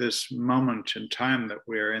about this moment in time that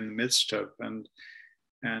we're in the midst of, and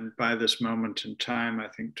by this moment in time, I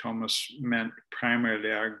think Thomas meant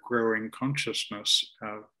primarily our growing consciousness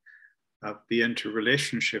of the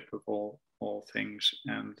interrelationship of all things,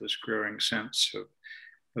 and this growing sense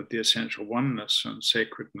of the essential oneness and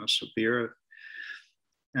sacredness of the earth.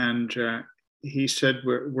 And he said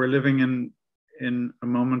we're living in a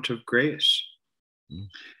moment of grace,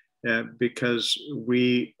 because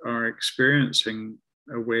we are experiencing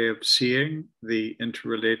a way of seeing the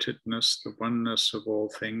interrelatedness, the oneness of all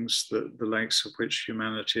things, the likes of which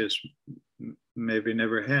humanity has maybe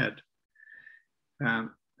never had.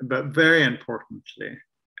 But very importantly,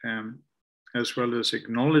 as well as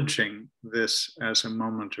acknowledging this as a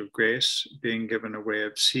moment of grace, being given a way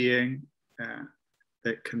of seeing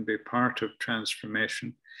that can be part of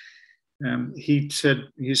transformation, he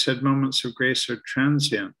said moments of grace are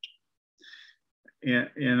transient.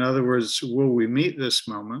 In other words, will we meet this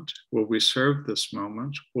moment? Will we serve this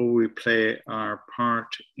moment? Will we play our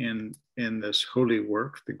part in this holy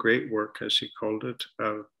work, the great work, as he called it,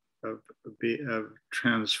 of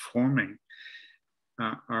transforming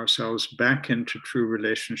ourselves back into true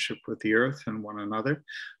relationship with the earth and one another?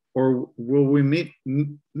 Or will we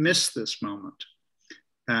miss this moment?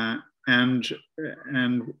 And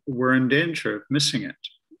we're in danger of missing it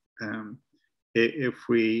if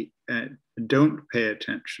we don't pay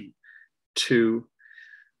attention to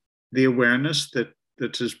the awareness that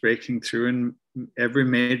is breaking through in every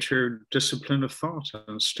major discipline of thought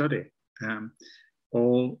and study.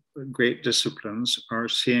 All great disciplines are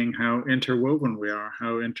seeing how interwoven we are,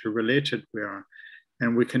 how interrelated we are,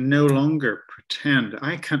 and we can no longer pretend.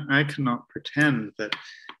 I cannot pretend that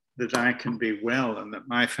I can be well and that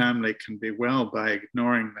my family can be well by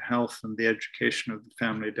ignoring the health and the education of the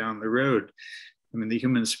family down the road. I mean, the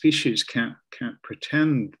human species can't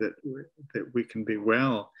pretend that we can be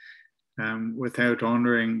well without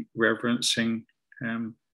honoring, reverencing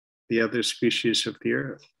the other species of the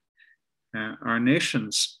earth. Our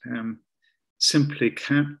nations simply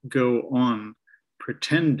can't go on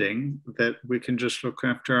pretending that we can just look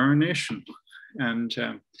after our nation and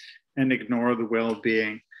ignore the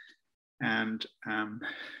well-being and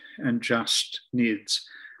just needs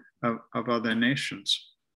of other nations.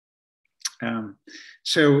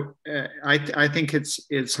 So I think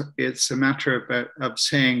it's a matter of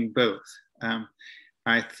saying both.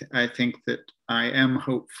 I think that I am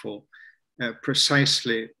hopeful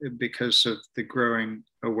precisely because of the growing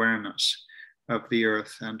awareness of the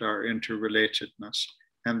earth and our interrelatedness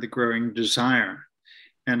and the growing desire.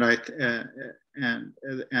 And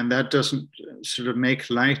and that doesn't sort of make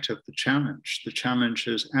light of the challenge. The challenge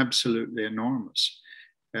is absolutely enormous.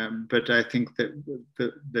 But I think that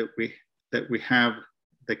we have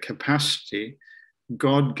the capacity,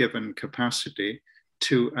 God-given capacity,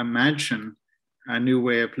 to imagine a new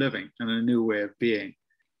way of living and a new way of being.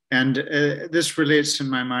 And this relates in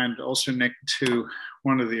my mind also, Nick, to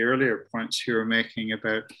one of the earlier points you were making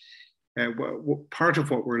about part of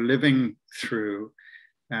what we're living through,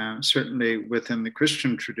 certainly within the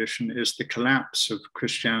Christian tradition, is the collapse of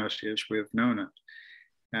Christianity as we have known it.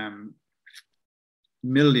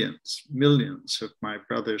 Millions of my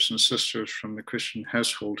brothers and sisters from the Christian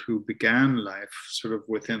household who began life sort of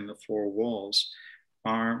within the four walls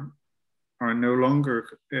are no longer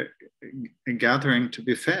gathering to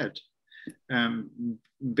be fed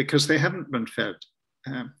because they haven't been fed.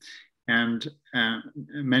 And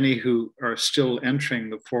many who are still entering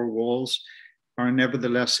the four walls are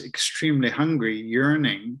nevertheless extremely hungry,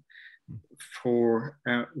 yearning for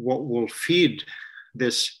what will feed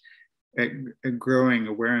this a growing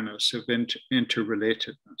awareness of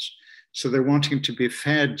interrelatedness. So they're wanting to be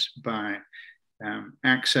fed by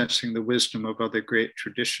accessing the wisdom of other great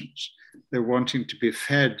traditions. They're wanting to be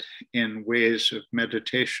fed in ways of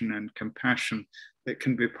meditation and compassion that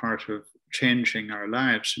can be part of changing our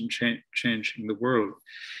lives and changing the world.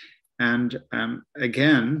 And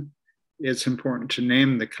again, it's important to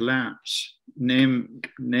name the collapse, name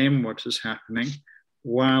what is happening,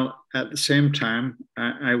 while at the same time,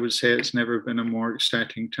 I would say it's never been a more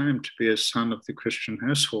exciting time to be a son of the Christian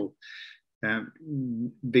household,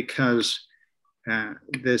 because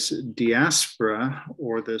this diaspora,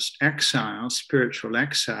 or this exile, spiritual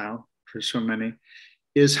exile for so many,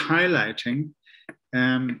 is highlighting,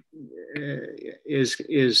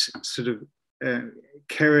 is sort of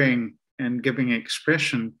carrying and giving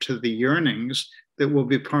expression to the yearnings that will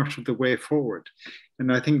be part of the way forward.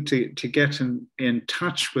 And I think to get in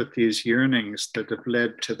touch with these yearnings that have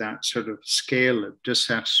led to that sort of scale of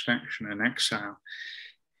dissatisfaction and exile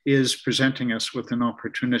is presenting us with an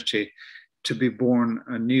opportunity to be born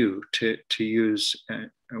anew, to use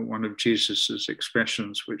one of Jesus's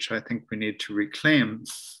expressions, which I think we need to reclaim,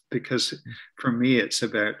 because for me, it's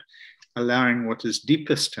about allowing what is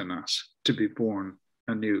deepest in us to be born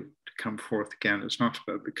anew, to come forth again. It's not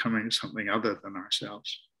about becoming something other than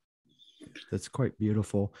ourselves. That's quite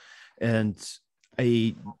beautiful. And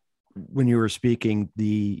when you were speaking,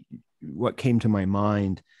 what came to my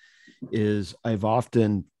mind is I've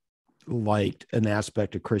often liked an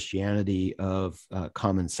aspect of Christianity of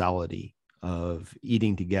commensality, of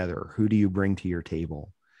eating together. Who do you bring to your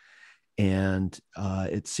table? And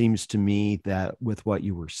it seems to me that with what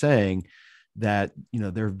you were saying, that,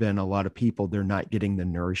 there have been a lot of people, they're not getting the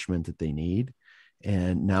nourishment that they need.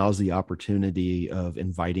 And now's the opportunity of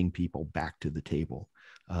inviting people back to the table,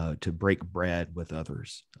 to break bread with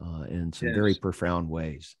others in some very profound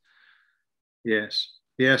ways. Yes.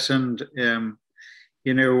 And,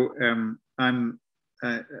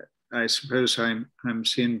 I suppose I'm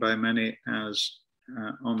seen by many as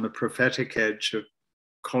on the prophetic edge of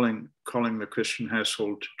calling the Christian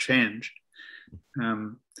household to change.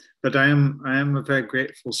 But I am a very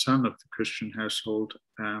grateful son of the Christian household.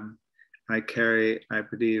 I carry, I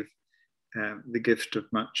believe, the gift of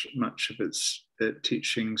much of its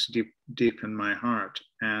teachings deep in my heart,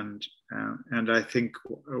 and I think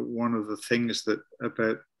one of the things that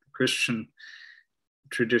about Christian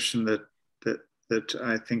tradition that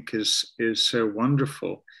I think is so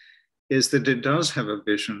wonderful is that it does have a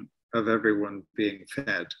vision of everyone being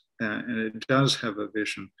fed, and it does have a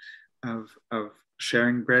vision of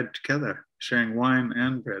sharing bread together, sharing wine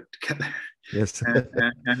and bread together. Yes.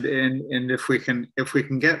 and if we can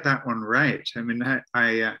get that one right, I mean, I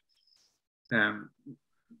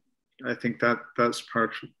think that's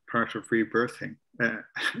part of rebirthing. I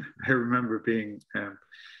remember being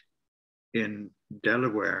in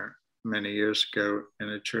Delaware many years ago in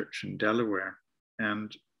a church in Delaware,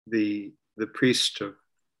 and the priest of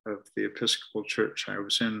the Episcopal church I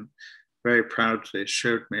was in very proudly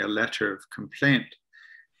showed me a letter of complaint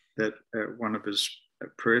that one of his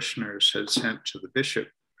parishioners had sent to the bishop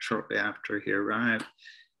shortly after he arrived.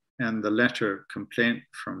 And the letter of complaint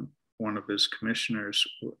from one of his commissioners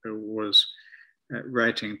was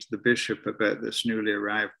writing to the bishop about this newly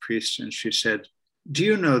arrived priest. And she said, "Do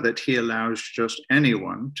you know that he allows just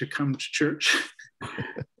anyone to come to church?"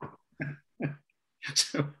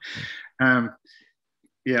 So, a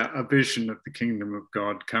vision of the kingdom of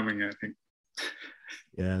God coming, I think.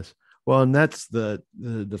 Yes. Well, and that's the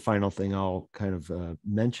final thing I'll kind of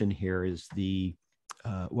mention here is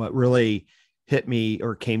what really hit me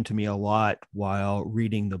or came to me a lot while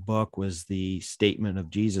reading the book was the statement of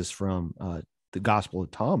Jesus from the Gospel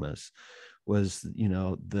of Thomas was,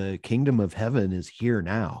 the kingdom of heaven is here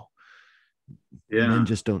now. Yeah. Men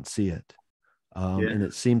just don't see it. And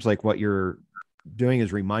it seems like what you're doing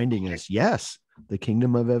is reminding us, yes, the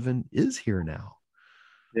kingdom of heaven is here now.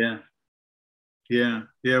 We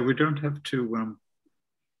don't have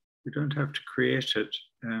to create it.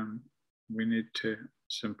 We need to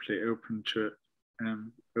simply open to it,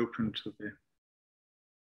 open to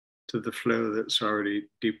the flow that's already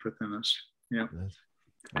deep within us. Yeah.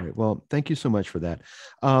 All right. Well, thank you so much for that.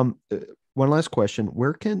 One last question: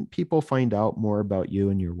 where can people find out more about you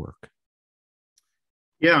and your work?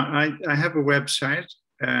 Yeah, I have a website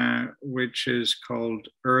which is called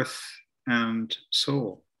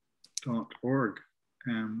earthandsoul.org.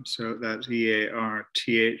 So that's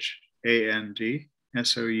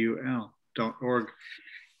EARTHANDSOUL.org.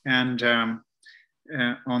 And on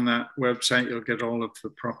that website, you'll get all of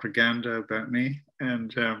the propaganda about me,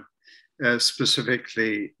 and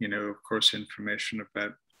specifically, of course, information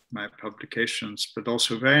about my publications, but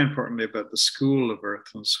also very importantly about the School of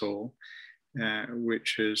Earth and Soul,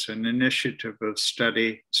 which is an initiative of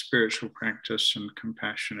study, spiritual practice, and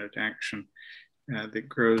compassionate action that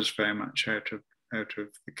grows very much out of the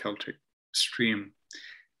Celtic stream,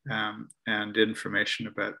 and information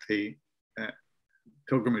about the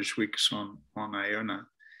pilgrimage weeks on Iona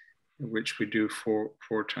which we do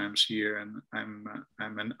four times a year. And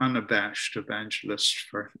I'm an unabashed evangelist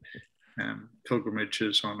for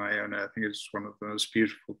pilgrimages on Iona. I think it's one of the most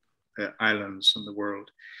beautiful islands in the world.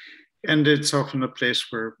 And it's often a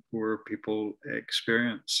place where people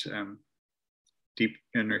experience deep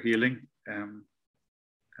inner healing,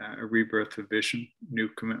 a rebirth of vision, new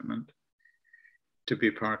commitment to be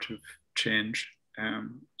part of change.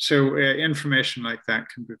 So information like that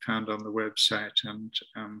can be found on the website, and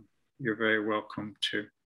you're very welcome to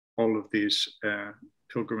all of these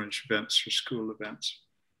pilgrimage events or school events.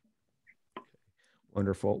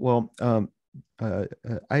 Wonderful. Well,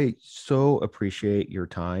 I so appreciate your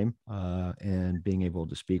time and being able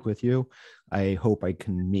to speak with you. I hope I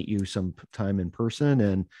can meet you sometime in person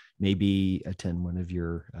and maybe attend one of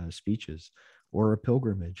your speeches or a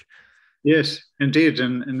pilgrimage. Yes, indeed.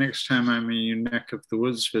 And next time I'm in your neck of the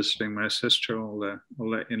woods visiting my sister, I'll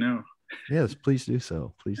let you know. Yes, please do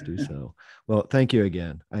so. Please do so. Well, thank you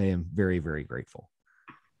again. I am very, very grateful.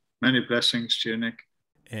 Many blessings to you, Nick.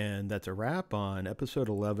 And that's a wrap on episode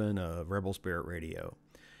 11 of Rebel Spirit Radio.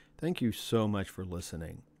 Thank you so much for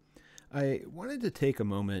listening. I wanted to take a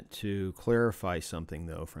moment to clarify something,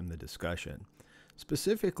 though, from the discussion,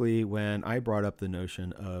 specifically when I brought up the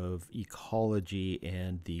notion of ecology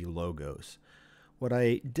and the logos. What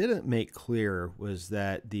I didn't make clear was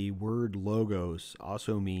that the word logos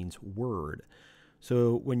also means word.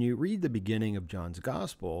 So when you read the beginning of John's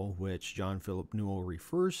Gospel, which John Philip Newell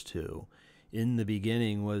refers to, in the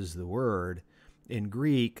beginning was the Word. In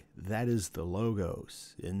Greek, that is the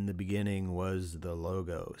Logos. In the beginning was the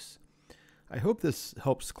Logos. I hope this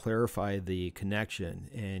helps clarify the connection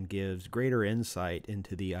and gives greater insight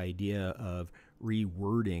into the idea of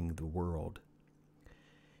rewording the world.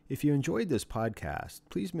 If you enjoyed this podcast,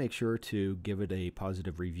 please make sure to give it a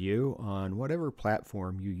positive review on whatever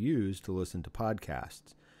platform you use to listen to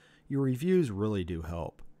podcasts. Your reviews really do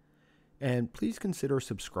help. And please consider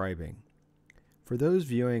subscribing. For those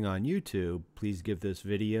viewing on YouTube, please give this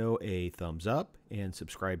video a thumbs up and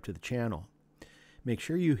subscribe to the channel. Make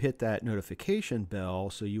sure you hit that notification bell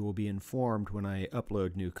so you will be informed when I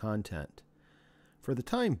upload new content. For the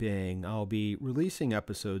time being, I'll be releasing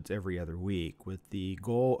episodes every other week with the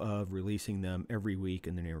goal of releasing them every week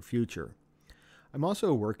in the near future. I'm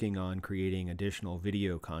also working on creating additional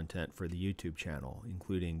video content for the YouTube channel,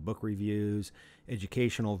 including book reviews,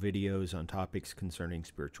 educational videos on topics concerning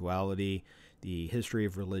spirituality, the history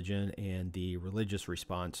of religion, and the religious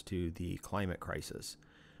response to the climate crisis.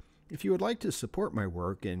 If you would like to support my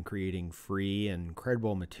work in creating free and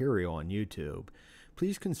credible material on YouTube,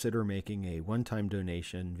 please consider making a one-time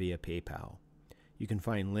donation via PayPal. You can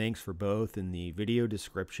find links for both in the video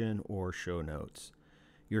description or show notes.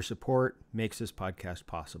 Your support makes this podcast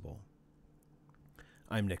possible.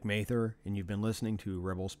 I'm Nick Mather, and you've been listening to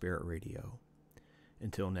Rebel Spirit Radio.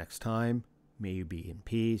 Until next time, may you be in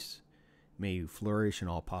peace, may you flourish in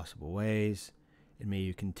all possible ways, and may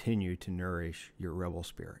you continue to nourish your rebel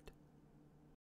spirit.